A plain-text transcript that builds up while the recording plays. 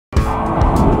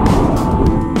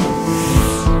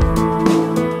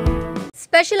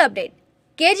Special update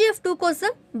KGF 2 కోసం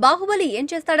బాహుబలి ఏం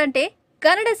చేస్తాడంటే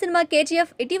కన్నడ సినిమా KGF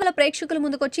ఇటీవల ప్రేక్షకుల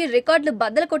ముందుకొచ్చి రికార్డులు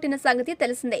బద్దలు కొట్టిన సంగతి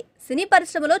తెలిసిందే. సినీ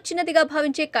పరిశ్రమలో చిన్నదిగా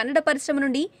భావించే కన్నడ పరిశ్రమ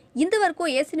నుండి ఇంతవరకు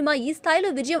ఏ సినిమా ఈ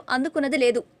స్థాయిలో విజయం అందుకున్నది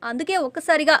లేదు. అందుకే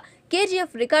ఒక్కసారిగా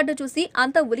KGF రికార్డు చూసి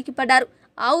అంతా ఉలికిపడ్డారు.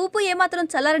 ఆ ఊపు ఏమాత్రం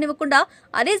చల్లారనివ్వకుండా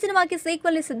అదే సినిమాకి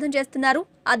సీక్వెల్ ని సిద్ధం చేస్తున్నారు.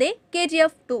 అదే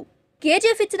KGF 2.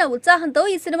 KGF ఇచ్చిన ఉత్సాహంతో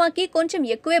ఈ సినిమాకి కొంచెం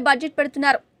ఎక్కువే బడ్జెట్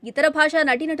పెడుతున్నారు. ఇతర భాషా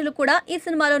నటీనటులు కూడా ఈ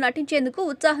సినిమాలో నటించేందుకు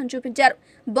ఉత్సాహం చూపించారు.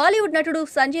 బాలీవుడ్ నటుడు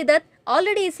సంజయ్ దత్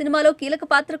ఆల్రెడీ ఈ సినిమాలో కీలక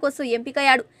పాత్ర కోసం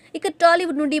ఎంపికయ్యాడు. ఇక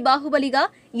టాలీవుడ్ నుండి బాహుబలిగా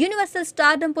యూనివర్సల్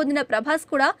స్టార్డమ్ పొందిన ప్రభాస్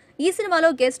కూడా ఈ సినిమాలో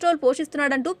గెస్ట్ రోల్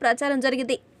పోషిస్తున్నాడంటూ ప్రచారం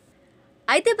జరిగింది.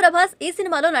 అయితే ప్రభాస్ ఈ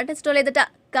సినిమాలో నటించడం లేదట,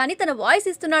 కానీ తన వాయిస్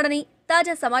ఇస్తున్నాడని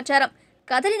తాజా సమాచారం.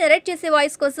 కథని నెరేట్ చేసే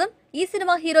వాయిస్ కోసం ఈ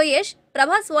cinema hero Yash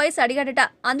Prabhas voice అడిగాడట.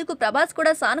 అందుకు ప్రభాస్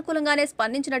కూడా సానుకూలంగానే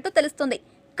స్పందించినట్టు తెలుస్తుంది.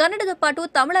 కన్నడతో పాటు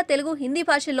తమిళ, తెలుగు, హిందీ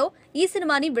భాషల్లో ఈ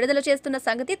సినిమాని విడుదల చేస్తున్న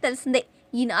సంగతి తెలిసిందే.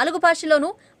 ఈ 4 భాషల్లోనూ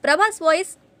ప్రభాస్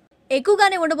వాయిస్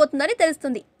ఎక్కువగానే ఉండబోతుందని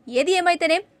తెలుస్తుంది. ఏది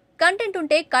ఏమైతేనే కంటెంట్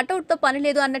ఉంటే కట్అవుట్తో పని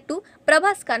లేదు అన్నట్టు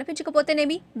ప్రభాస్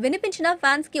కనిపించకపోతేనేమి, వినిపించిన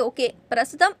ఫ్యాన్స్ కి ఓకే.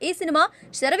 ప్రస్తుతం ఈ సినిమా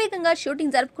శరవేగంగా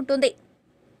షూటింగ్ జరుపుకుంటుంది.